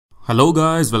Hello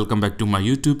guys, welcome back to my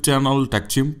YouTube channel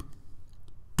TechChimp.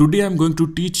 Today I'm going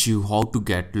to teach you how to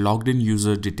get logged in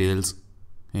user details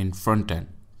in frontend.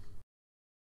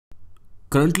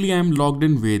 Currently I'm logged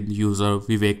in with user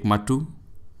Vivek Mattu.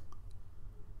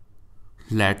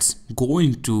 Let's go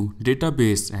into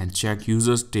database and check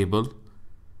users table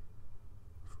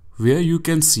where you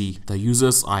can see the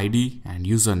user's ID and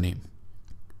username.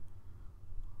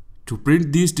 To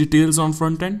print these details on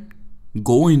frontend,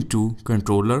 go into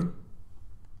controller.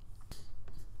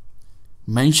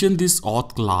 Mention this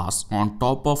auth class on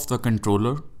top of the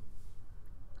controller.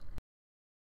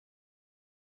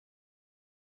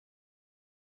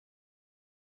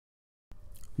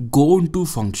 Go into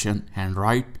function and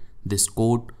write this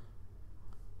code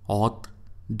auth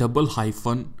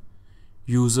 _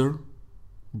 user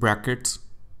brackets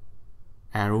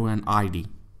arrow and ID.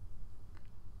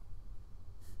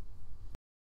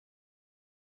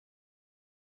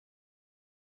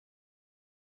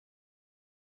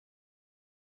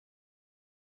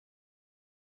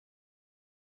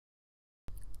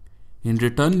 In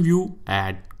return view,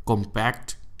 add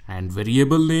compact and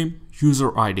variable name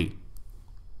user ID.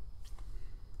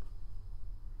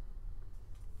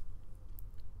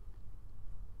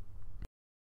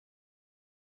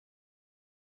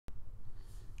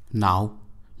 Now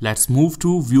let's move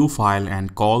to view file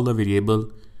and call the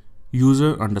variable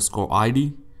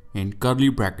user_ID in curly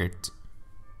brackets.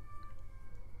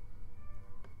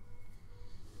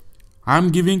 I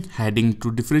am giving heading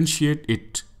to differentiate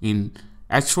it in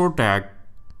h4 tag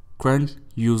current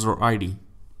user ID.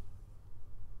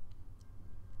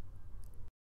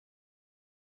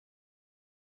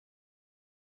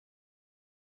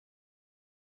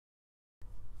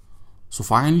 So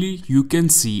finally you can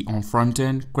see on front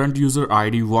end current user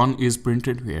ID 1 is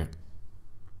printed here.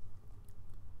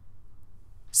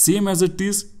 Same as it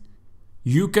is,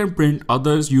 you can print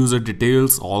other user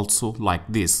details also like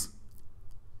this.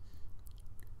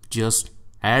 Just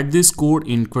add this code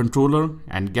in controller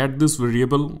and get this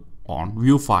variable on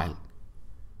view file.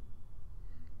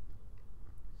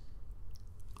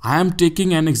 I am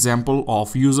taking an example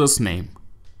of user's name.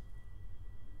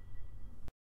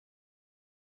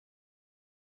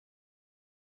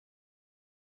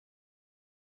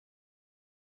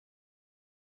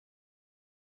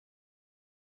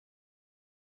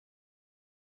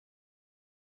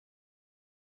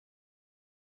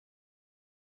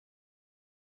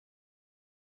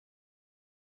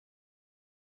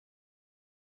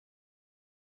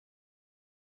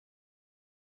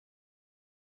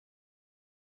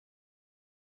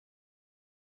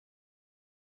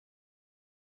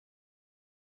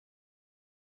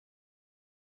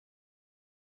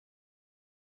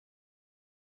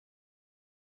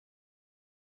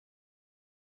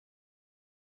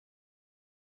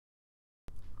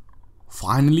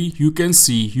 Finally, you can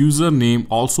see username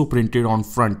also printed on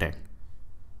front end.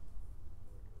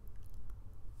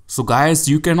 So guys,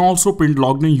 you can also print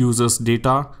logged in users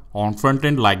data on front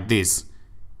end like this.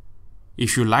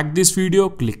 If you like this video,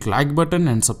 click like button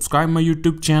and subscribe my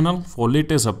YouTube channel for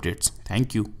latest updates.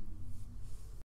 Thank you.